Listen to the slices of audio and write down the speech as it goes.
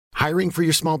Hiring for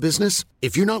your small business?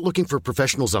 If you're not looking for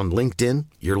professionals on LinkedIn,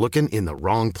 you're looking in the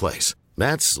wrong place.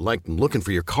 That's like looking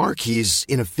for your car keys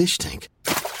in a fish tank.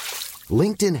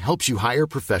 LinkedIn helps you hire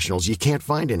professionals you can't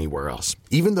find anywhere else,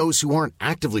 even those who aren't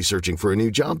actively searching for a new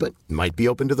job but might be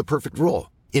open to the perfect role.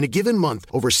 In a given month,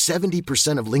 over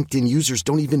 70% of LinkedIn users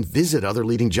don't even visit other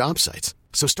leading job sites.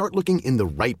 So start looking in the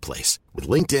right place. With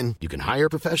LinkedIn, you can hire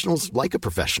professionals like a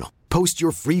professional. Post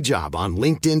your free job on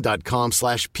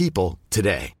linkedin.com/people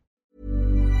today.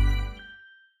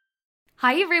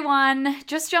 Hi everyone,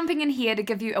 just jumping in here to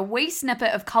give you a wee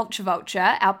snippet of Culture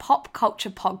Vulture, our pop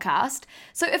culture podcast.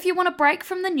 So if you want a break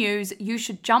from the news, you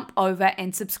should jump over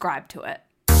and subscribe to it.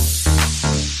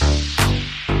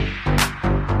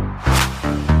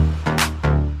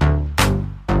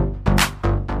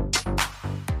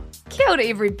 Kia ora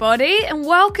everybody, and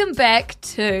welcome back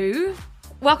to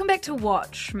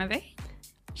what, Schmivvy?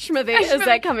 Schmivvy, is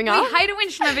that coming up? We hate it when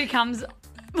Schmivvy comes.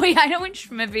 We hate it when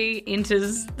Schmivvy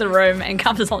enters the room and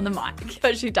comes on the mic.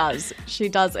 But she does. She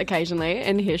does occasionally,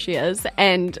 and here she is.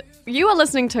 And you are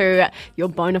listening to your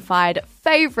bona fide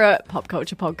favourite pop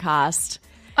culture podcast.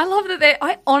 I love that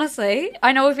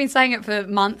I know we've been saying it for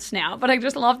months now, but I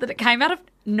just love that it came out of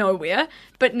nowhere.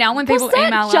 But now when people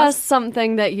email us... just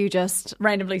something that you just...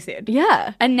 randomly said.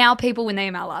 Yeah. And now people, when they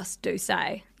email us, do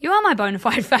say, you are my bona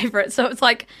fide favourite. So it's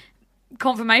like...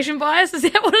 confirmation bias, is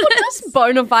that what it is? What does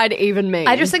bona fide even mean?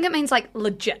 I just think it means like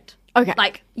legit. Okay.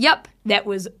 Like, yep, that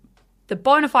was the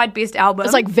bona fide best album.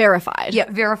 It's like verified.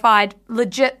 Yeah, verified.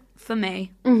 Legit for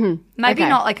me. Mm-hmm. Maybe Okay.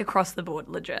 not like across the board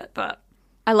legit, but...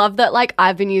 I love that like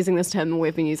I've been using this term and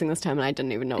we've been using this term and I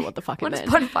didn't even know what the fuck it What meant.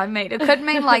 does bona fide mean? It could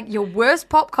mean like your worst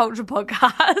pop culture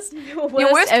podcast. Your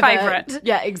worst ever. favourite.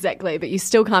 Yeah, exactly. But you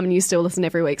still come and you still listen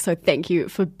every week, so thank you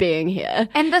for being here.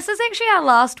 And this is actually our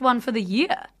last one for the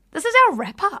year. This is our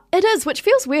wrap-up. It is, which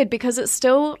feels weird because it's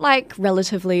still like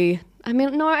relatively, I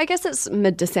mean, no, I guess it's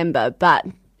mid-December, but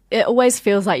it always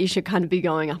feels like you should kind of be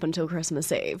going up until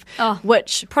Christmas Eve. Oh,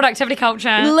 which productivity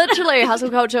culture. literally hustle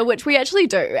culture, which we actually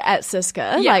do at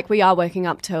Siska. Yeah. Like we are working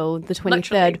up till the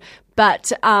 23rd. Literally.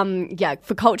 But yeah,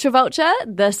 for Culture Vulture,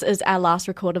 this is our last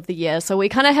record of the year. So we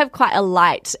kind of have quite a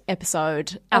light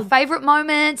episode. Our favourite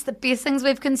moments, the best things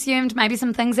we've consumed, maybe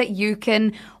some things that you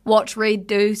can watch, read,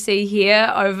 do, see,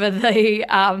 hear over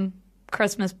the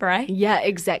Christmas break. Yeah,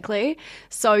 exactly.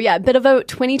 So yeah, a bit of a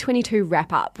 2022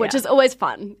 wrap up, which is always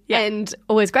fun and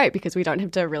always great because we don't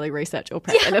have to really research or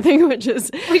prep anything, which is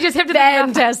We just have to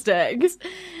fantastic.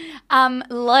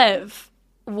 Liv,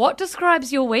 what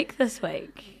describes your week this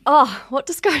week? Oh, what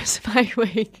describes my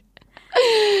week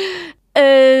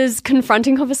is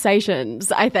confronting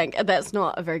conversations. I think that's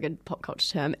not a very good pop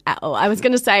culture term at all. I was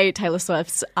going to say Taylor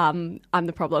Swift's I'm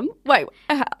the Problem. Wait.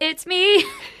 It's me.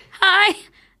 Hi.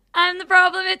 I'm the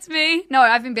problem, it's me. No,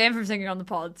 I've been banned from singing on the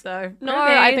pod, so... No,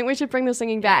 I think we should bring the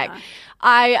singing back.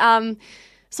 Yeah.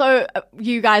 So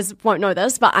you guys won't know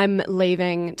this, but I'm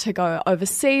leaving to go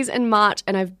overseas in March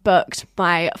and I've booked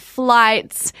my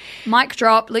flights. Mic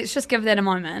drop, let's just give that a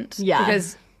moment. Yeah.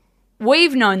 Because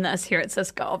we've known this here at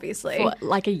Cisco, obviously. For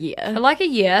like a year. For like a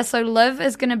year. So Liv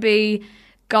is going to be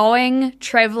going,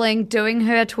 travelling, doing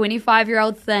her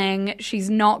 25-year-old thing. She's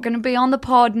not going to be on the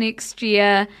pod next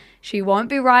year. She won't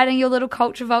be writing your little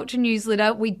Culture Vulture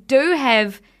newsletter. We do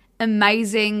have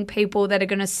amazing people that are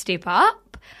going to step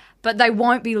up, but they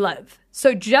won't be Liv.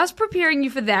 So just preparing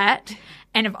you for that.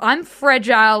 And if I'm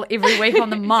fragile every week on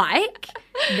the mic,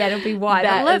 that'll be why.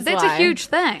 But Liv, that's a huge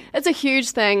thing. It's a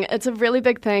huge thing. It's a really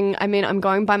big thing. I mean, I'm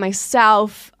going by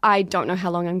myself. I don't know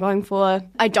how long I'm going for.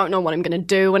 I don't know what I'm going to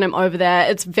do when I'm over there.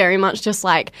 It's very much just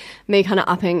like me kind of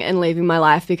upping and leaving my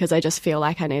life because I just feel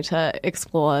like I need to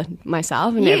explore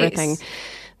myself and everything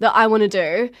that I want to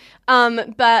do.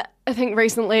 But I think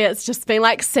recently it's just been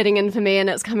like setting in for me and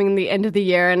it's coming the end of the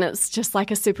year and it's just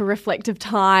like a super reflective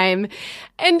time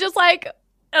and just like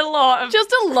a lot.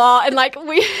 And like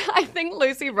I think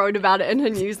Lucy wrote about it in her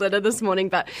newsletter this morning,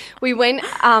 but we went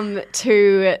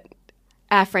to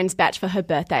our friend's batch for her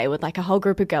birthday with like a whole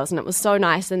group of girls and it was so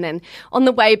nice. And then on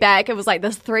the way back, it was like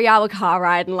this 3-hour car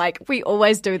ride and like we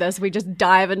always do this. We just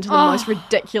dive into the most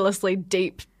ridiculously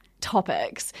deep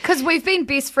topics. Because we've been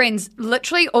best friends,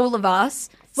 literally all of us,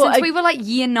 since we were like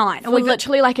year 9. For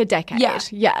literally like a decade.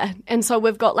 Yeah. And so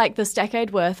we've got like this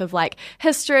decade worth of like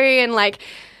history and like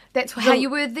that's how you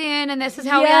were then and this is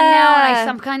how we are now and I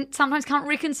sometimes can't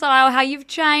reconcile how you've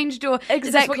changed or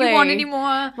is this what you want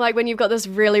anymore? Like when you've got this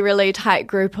really, really tight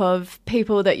group of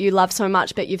people that you love so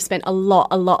much but you've spent a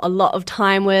lot of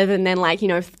time with and then like, you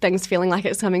know, things feeling like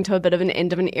it's coming to a bit of an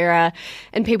end of an era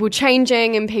and people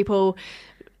changing and people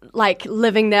like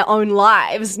living their own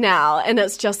lives now, and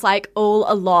it's just like all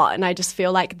a lot. And I just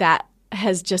feel like that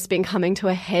has just been coming to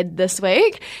a head this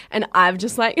week, and I've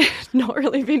just like not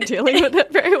really been dealing with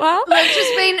it very well. I've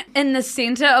just been in the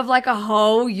center of like a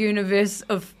whole universe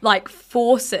of like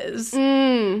forces,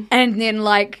 and then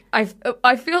like I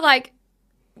feel like,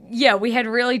 yeah, we had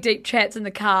really deep chats in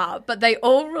the car, but they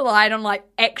all relied on like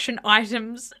action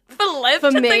items for Liv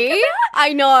For to me, think about.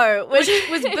 I know, Which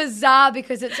was bizarre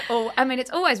because it's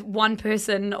always one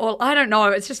person, or I don't know.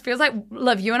 It just feels like,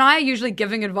 Liv, you and I are usually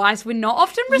giving advice. We're not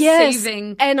often receiving.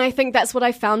 Yes, and I think that's what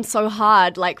I found so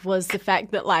hard, like, was the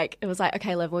fact that, like, it was like,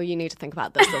 okay, Liv, well, you need to think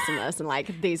about this, this, and this, and,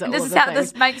 like, these are all This of is the how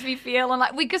things. this makes me feel. And,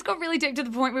 like, we just got really deep to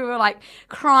the point where we were, like,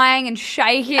 crying and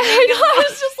shaking. I know,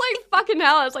 it's just like, fucking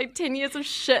hell, it's like 10 years of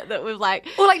shit that we've, like...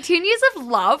 Or, like, 10 years of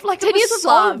love. Like, 10 it was years of so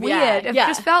love, weird. yeah, It yeah.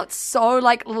 just felt so,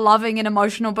 like, loving and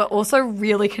emotional, but also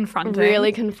really confronting.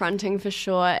 Really confronting for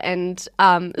sure. And so,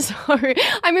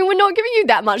 I mean, we're not giving you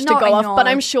that much No, to go I off, know. but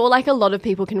I'm sure like a lot of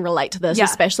people can relate to this, Yeah.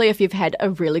 especially if you've had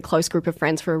a really close group of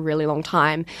friends for a really long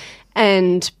time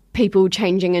and people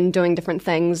changing and doing different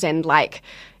things, and like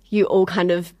you all kind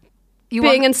of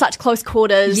being in such close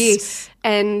quarters. Yes.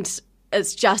 And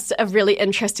it's just a really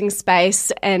interesting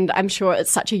space, and I'm sure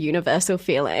it's such a universal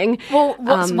feeling. Well,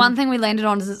 what's one thing we landed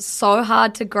on is it's so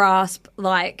hard to grasp,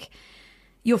 like,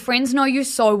 your friends know you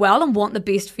so well and want the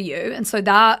best for you, and so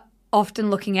they're often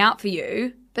looking out for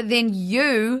you, but then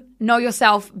you know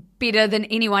yourself better than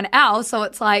anyone else, so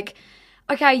it's like,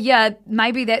 okay, yeah,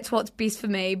 maybe that's what's best for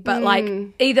me, but like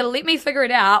either let me figure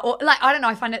it out, or like, I don't know,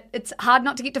 I find it's hard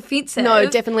not to get defensive. No,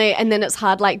 definitely. And then it's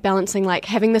hard like balancing like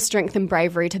having the strength and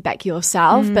bravery to back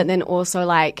yourself, but then also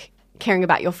like caring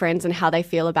about your friends and how they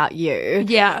feel about you.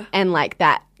 Yeah. And like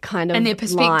that kind of And their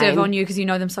perspective line. on you because you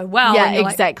know them so well. Yeah, and you're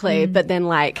like, exactly. But then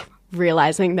like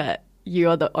realizing that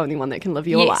you're the only one that can live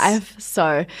your Yes. life.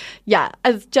 So yeah,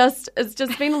 it's just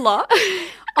been a lot.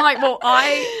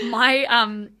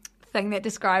 my thing that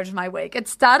describes my week, it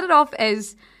started off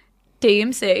as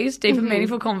DMCs, deep and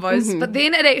meaningful convos, but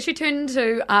then it actually turned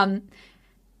into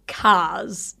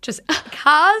cars. Just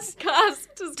cars. Cars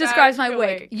Describes my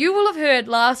week. You will have heard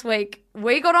last week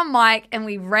we got on mic and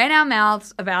we ran our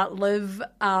mouths about Liv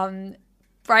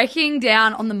breaking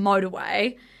down on the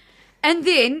motorway, and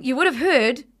then you would have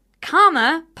heard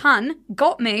karma, pun,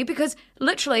 got me because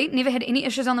literally never had any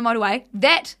issues on the motorway.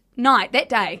 That night, that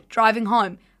day, driving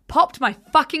home, popped my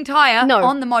fucking tyre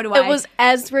on the motorway. It was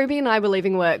as Ruby and I were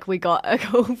leaving work, we got a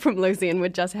call from Lucy and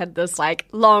we'd just had this like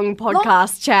long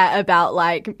podcast chat about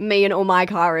like me and all my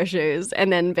car issues,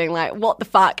 and then being like, what the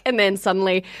fuck? And then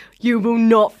suddenly you will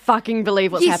not fucking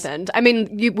believe what's happened. I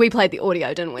mean, we played the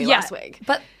audio, didn't we, last week?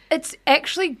 But it's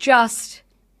actually just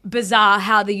bizarre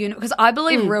how the universe, because I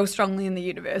believe real strongly in the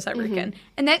universe, I reckon.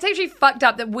 And that's actually fucked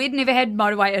up that we'd never had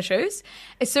motorway issues.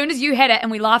 As soon as you had it and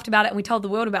we laughed about it and we told the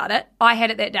world about it, I had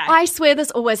it that day. I swear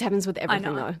this always happens with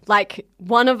everything know. though. Like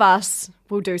one of us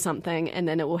will do something and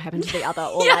then it will happen to the other,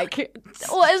 or like,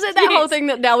 or is it that whole thing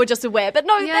that now we're just aware? But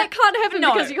no, that can't happen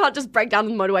because you can't just break down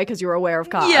the motorway because you're aware of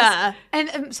cars. Yeah.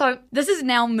 And so this is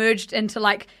now merged into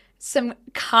like some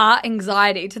car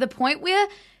anxiety to the point where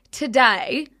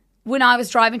today, when I was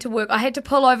driving to work, I had to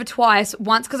pull over twice,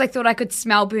 once because I thought I could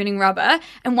smell burning rubber,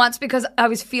 and once because I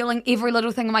was feeling every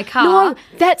little thing in my car. No,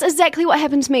 that's exactly what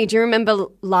happened to me. Do you remember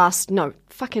was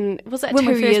that When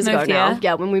we 2 first years ago moved now? here?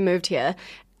 Yeah, when we moved here.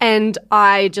 And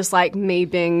I just like me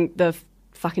being the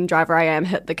fucking driver I am,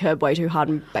 hit the curb way too hard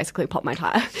and basically popped my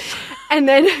tyre. And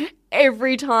then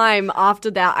every time after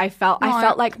that I felt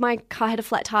like my car had a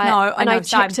flat tyre. No, and I know, I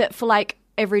checked same. it for like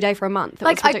every day for a month. It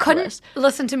Like, was I couldn't ridiculous.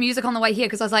 listen to music on the way here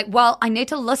because I was like, well, I need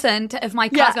to listen to if my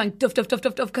car's going doof, doof, doof,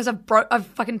 doof, doof because I've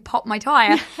fucking popped my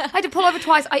tyre. I had to pull over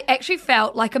twice. I actually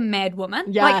felt like a mad woman.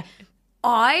 Yeah. Like,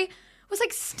 I was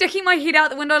like sticking my head out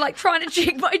the window, like trying to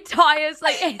check my tyres.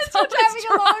 Like, as I was driving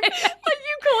along, driving. like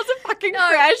you caused a fucking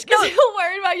crash because you're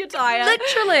worried about your tyre.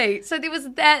 Literally. So there was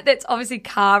that's obviously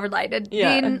car related.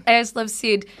 Yeah. Then, as Liv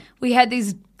said, we had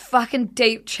these fucking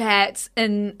deep chats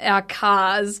in our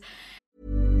cars.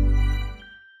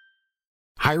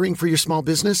 Hiring for your small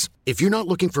business? If you're not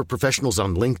looking for professionals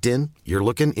on LinkedIn, you're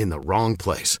looking in the wrong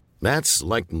place. That's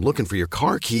like looking for your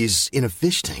car keys in a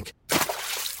fish tank.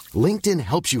 LinkedIn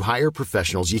helps you hire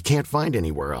professionals you can't find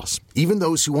anywhere else, even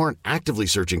those who aren't actively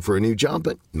searching for a new job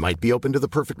but might be open to the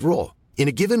perfect role. In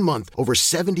a given month, over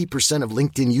 70% of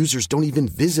LinkedIn users don't even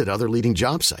visit other leading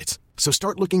job sites. So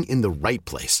start looking in the right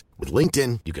place. With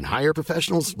LinkedIn, you can hire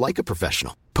professionals like a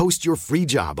professional. Post your free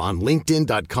job on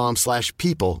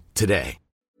linkedin.com/people today.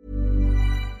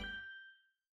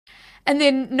 And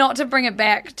then, not to bring it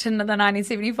back to the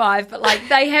 1975, but like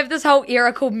they have this whole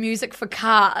era called Music for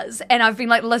Cars, and I've been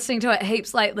like listening to it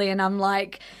heaps lately, and I'm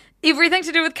like, everything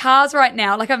to do with cars right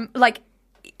now, like I'm like,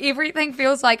 everything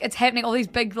feels like it's happening. All these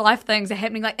big life things are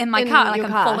happening like in my car. Like I'm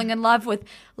falling in love with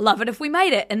Love It If We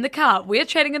Made It in the car. We're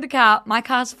chatting in the car. My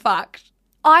car's fucked.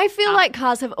 I feel like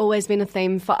cars have always been a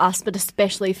theme for us, but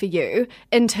especially for you,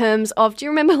 in terms of, do you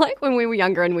remember like when we were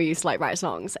younger and we used to like write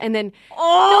songs and then,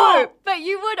 no, but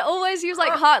you would always use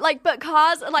like but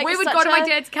cars are like we would go to my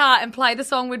dad's car and play the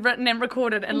song we'd written and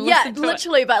recorded and listen to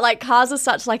literally, but like cars are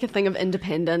such like a thing of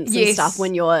independence and stuff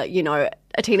when you're, you know,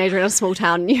 a teenager in a small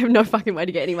town, you have no fucking way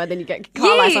to get anywhere, then you get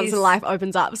car license and life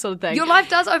opens up sort of thing. Your life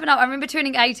does open up. I remember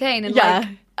turning 18 and like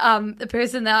the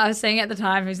person that I was seeing at the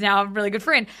time, who's now a really good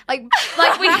friend, like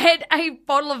we had a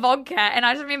bottle of vodka, and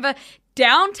I just remember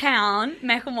downtown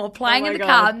Macklemore playing in the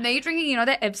car, me drinking, you know,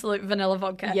 that absolute vanilla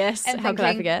vodka. Yes, and how could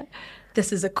I forget?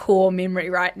 This is a core memory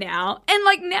right now. And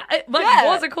like now, it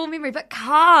was a cool memory, but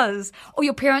cars. Or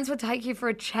your parents would take you for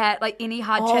a chat, like any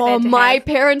hard chat. Oh, my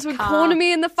parents would corner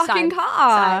me in the fucking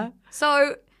car. Same.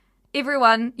 So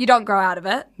everyone, you don't grow out of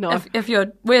it. No.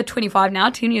 We're 25 now,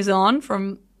 10 years on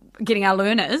from getting our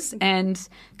learners, and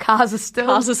cars are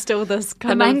still this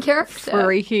the main character.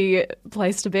 Freaky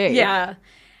place to be. Yeah.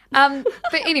 But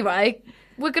anyway,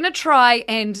 we're going to try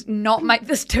and not make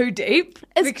this too deep.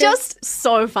 It's just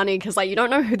so funny because, like, you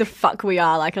don't know who the fuck we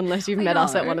are, like, unless you've met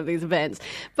us at one of these events.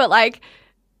 But, like,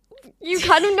 you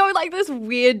kind of know, like, this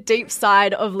weird deep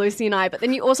side of Lucy and I, but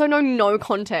then you also know no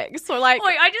context. So, like...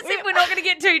 Wait, I just said we're not going to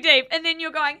get too deep, and then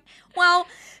you're going, well...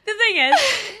 The thing is,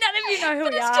 none of you know who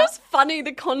we are. It's just funny,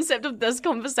 the concept of this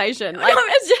conversation. Like,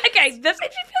 okay, this actually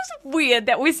feels weird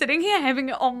that we're sitting here having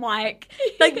it on mic.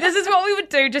 Like, this is what we would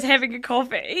do, just having a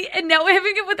coffee. And now we're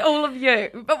having it with all of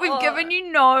you. But we've given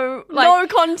you no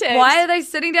context. Why are they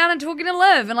sitting down and talking to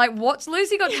Liv? And, like, what's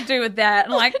Lucy got to do with that?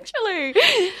 And, like, literally.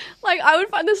 Like, I would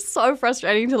find this so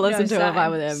frustrating to listen to if I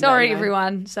were them. Sorry,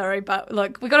 everyone. Sorry, but,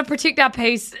 look, we've got to protect our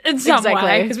peace in some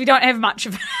way because we don't have much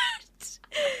of it.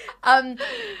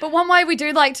 But one way we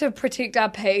do like to protect our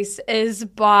peace is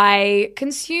by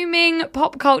consuming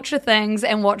pop culture things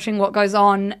and watching what goes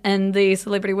on in the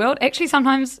celebrity world. Actually,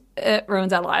 sometimes it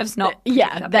ruins our lives, not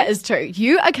that is true.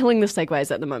 You are killing the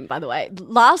segues at the moment, by the way.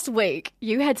 Last week,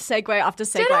 you had segue after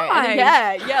segue. Did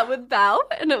I? Yeah, with Belle.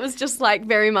 And it was just like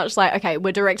very much like, okay,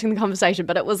 we're directing the conversation,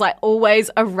 but it was like always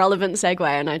a relevant segue.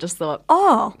 And I just thought,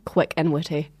 quick and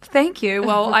witty. Thank you.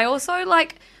 Well, I also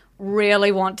like...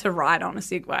 really want to ride on a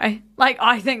Segway. Like,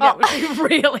 I think that would be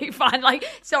really fun. Like,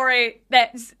 sorry,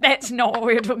 that's not what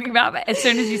we were talking about, but as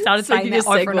soon as you started saying that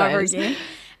over and over again.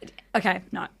 Okay,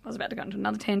 no, I was about to go into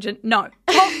another tangent. No.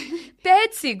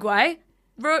 Bad Segway.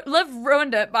 Liv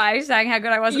ruined it by saying how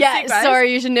good I was at segues. Yeah,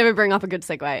 sorry, you should never bring up a good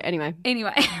segue. Anyway,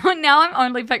 now I'm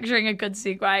only picturing a good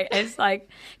segue as like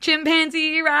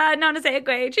chimpanzee riding on a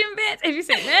Segway. Chimpanzee, have you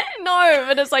seen that? No,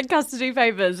 but it's like custody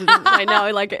papers. And I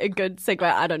know like a good segue.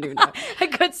 I don't even know. A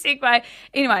good segue.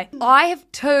 Anyway, I have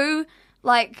two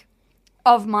like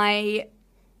of my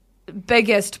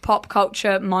biggest pop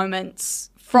culture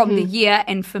moments from the year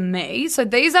and for me. So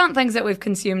these aren't things that we've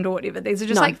consumed or whatever. These are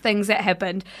just like things that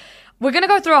happened. We're going to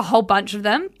go through a whole bunch of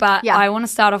them, but I want to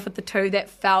start off with the two that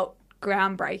felt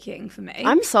groundbreaking for me.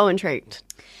 I'm so intrigued.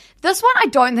 This one I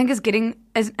don't think is getting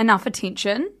enough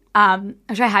attention,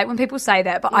 which I hate when people say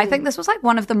that, but I think this was like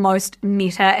one of the most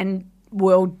meta and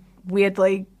world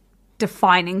weirdly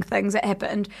defining things that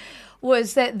happened,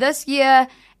 was that this year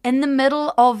in the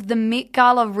middle of the Met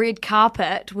Gala red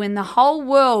carpet, when the whole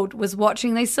world was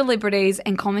watching these celebrities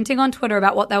and commenting on Twitter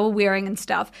about what they were wearing and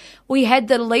stuff, we had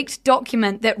the leaked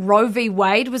document that Roe v.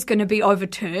 Wade was going to be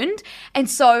overturned. And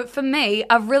so for me,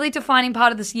 a really defining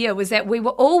part of this year was that we were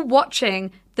all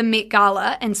watching the Met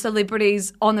Gala and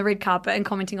celebrities on the red carpet and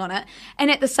commenting on it.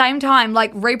 And at the same time, like,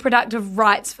 reproductive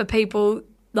rights for people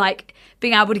like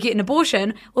being able to get an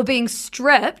abortion were being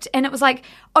stripped, and it was like,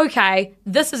 okay,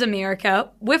 this is America.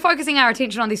 We're focusing our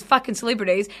attention on these fucking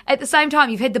celebrities. At the same time,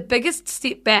 you've had the biggest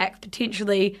step back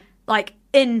potentially like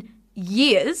in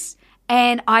years,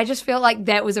 and I just feel like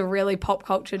that was a really pop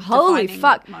culture defining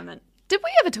moment. Did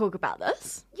we ever talk about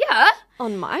this? Yeah.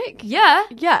 On mic? Yeah.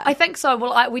 Yeah. I think so.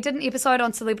 Well, we did an episode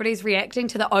on celebrities reacting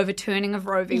to the overturning of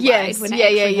Roe v. Wade. Yes. When it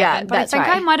actually happened. But That's I think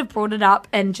right. I might have brought it up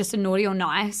in just a naughty or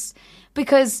nice,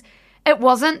 because it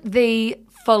wasn't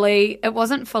fully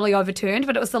overturned,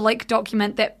 but it was the leaked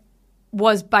document that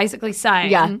was basically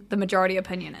saying the majority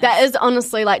opinion is. That is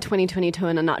honestly like 2022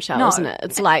 in a nutshell, isn't it?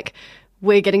 It's like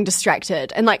we're getting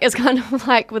distracted. And like it's kind of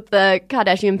like with the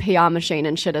Kardashian PR machine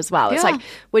and shit as well. It's like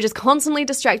we're just constantly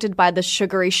distracted by the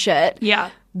sugary shit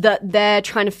that they're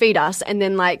trying to feed us, and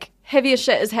then like heavier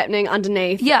shit is happening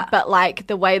underneath. Yeah. But like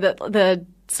the way that the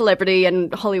celebrity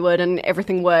and Hollywood and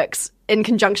everything works in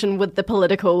conjunction with the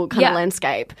political kind of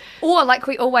landscape. Or like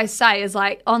we always say is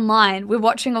like online, we're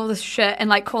watching all this shit and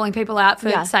like calling people out for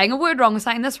saying a word wrong or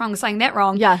saying this wrong or saying that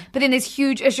wrong. Yeah. But then there's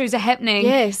huge issues are happening.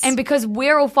 Yes. And because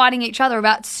we're all fighting each other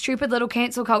about stupid little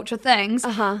cancel culture things,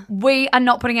 we are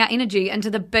not putting our energy into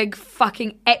the big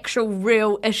fucking actual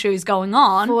real issues going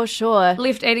on. For sure.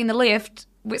 Left eating the left.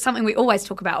 Something we always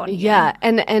talk about on here. Yeah,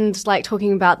 and like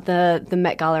talking about the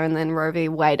Met Gala and then Roe v.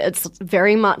 Wade, it's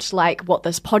very much like what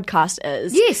this podcast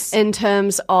is. Yes. In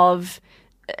terms of,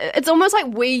 it's almost like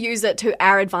we use it to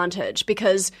our advantage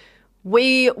because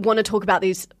we want to talk about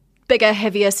these bigger,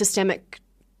 heavier, systemic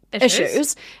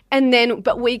issues, and then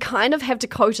but we kind of have to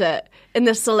coat it in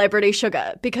the celebrity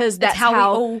sugar because that's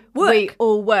how we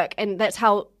all work, and that's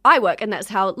how I work, and that's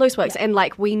how Luce works. And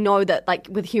like we know that like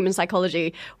with human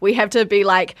psychology, we have to be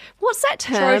like, what's that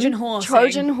term?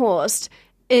 Trojan horsed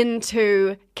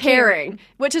into caring,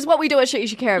 which is what we do at Shit You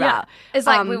Should Care About. It's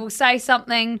like we will say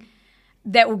something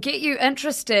that will get you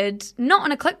interested, not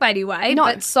in a clickbaity way,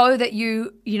 but so that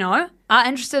you know, are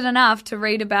interested enough to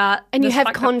read about and you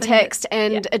have context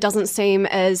and it doesn't seem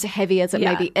as heavy as it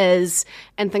maybe is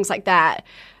and things like that.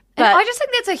 But and I just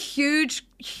think that's a huge,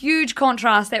 huge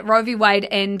contrast, that Roe v. Wade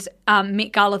and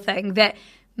Met Gala thing that,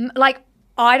 like,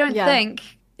 I don't think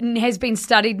has been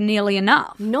studied nearly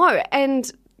enough. No, and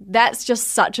that's just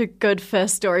such a good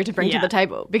first story to bring to the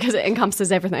table because it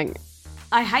encompasses everything.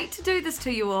 I hate to do this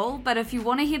to you all, but if you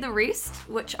want to hear the rest,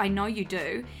 which I know you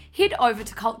do, head over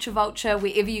to Culture Vulture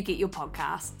wherever you get your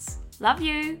podcasts. Love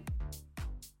you.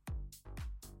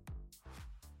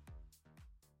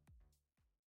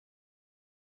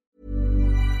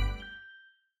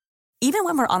 Even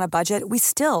when we're on a budget, we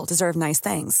still deserve nice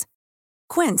things.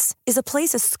 Quince is a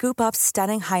place to scoop up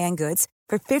stunning high-end goods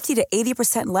for 50 to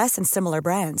 80% less than similar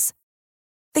brands.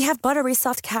 They have buttery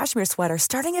soft cashmere sweaters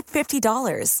starting at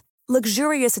 $50,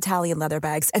 luxurious Italian leather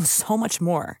bags, and so much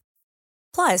more.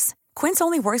 Plus, Quince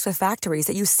only works with factories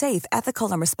that use safe,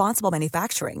 ethical, and responsible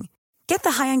manufacturing. Get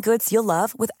the high-end goods you'll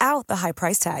love without the high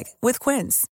price tag with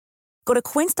Quince. Go to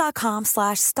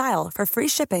quince.com/style for free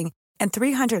shipping and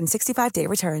 365-day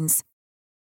returns.